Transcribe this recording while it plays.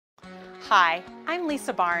Hi, I'm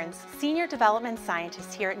Lisa Barnes, Senior Development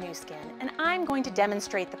Scientist here at NuSkin, and I'm going to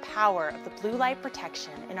demonstrate the power of the blue light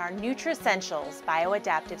protection in our Nutricentials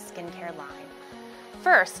bioadaptive skincare line.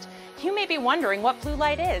 First, you may be wondering what blue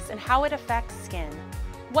light is and how it affects skin.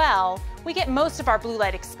 Well, we get most of our blue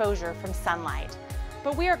light exposure from sunlight,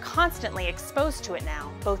 but we are constantly exposed to it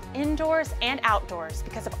now, both indoors and outdoors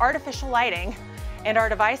because of artificial lighting and our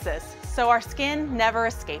devices, so our skin never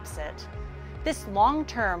escapes it. This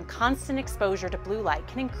long-term, constant exposure to blue light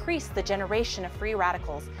can increase the generation of free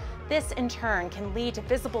radicals. This, in turn, can lead to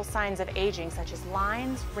visible signs of aging such as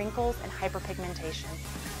lines, wrinkles, and hyperpigmentation.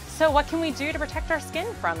 So what can we do to protect our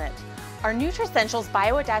skin from it? Our Nutricentials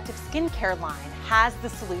bioadaptive skincare line has the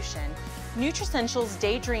solution. Nutricentials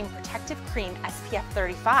Daydream Protective Cream SPF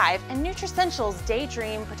 35 and Nutricentials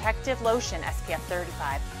Daydream Protective Lotion SPF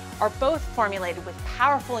 35 are both formulated with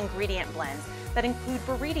powerful ingredient blends that include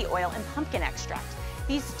buriti oil and pumpkin extract.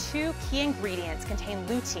 These two key ingredients contain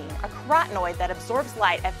lutein, a carotenoid that absorbs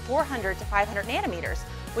light at 400 to 500 nanometers,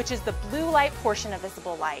 which is the blue light portion of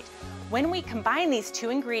visible light. When we combine these two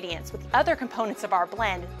ingredients with the other components of our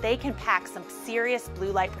blend, they can pack some serious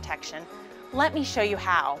blue light protection. Let me show you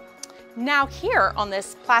how. Now here on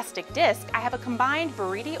this plastic disc, I have a combined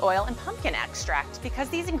buriti oil and pumpkin extract because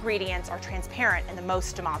these ingredients are transparent and the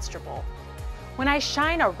most demonstrable. When I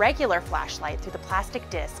shine a regular flashlight through the plastic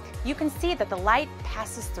disc, you can see that the light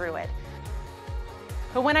passes through it.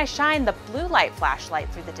 But when I shine the blue light flashlight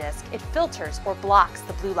through the disc, it filters or blocks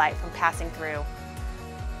the blue light from passing through.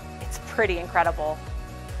 It's pretty incredible.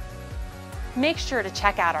 Make sure to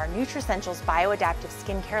check out our Nutricentials bioadaptive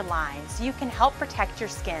skincare line so you can help protect your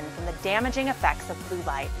skin from the damaging effects of blue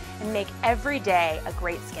light and make every day a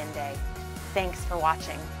great skin day. Thanks for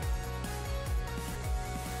watching.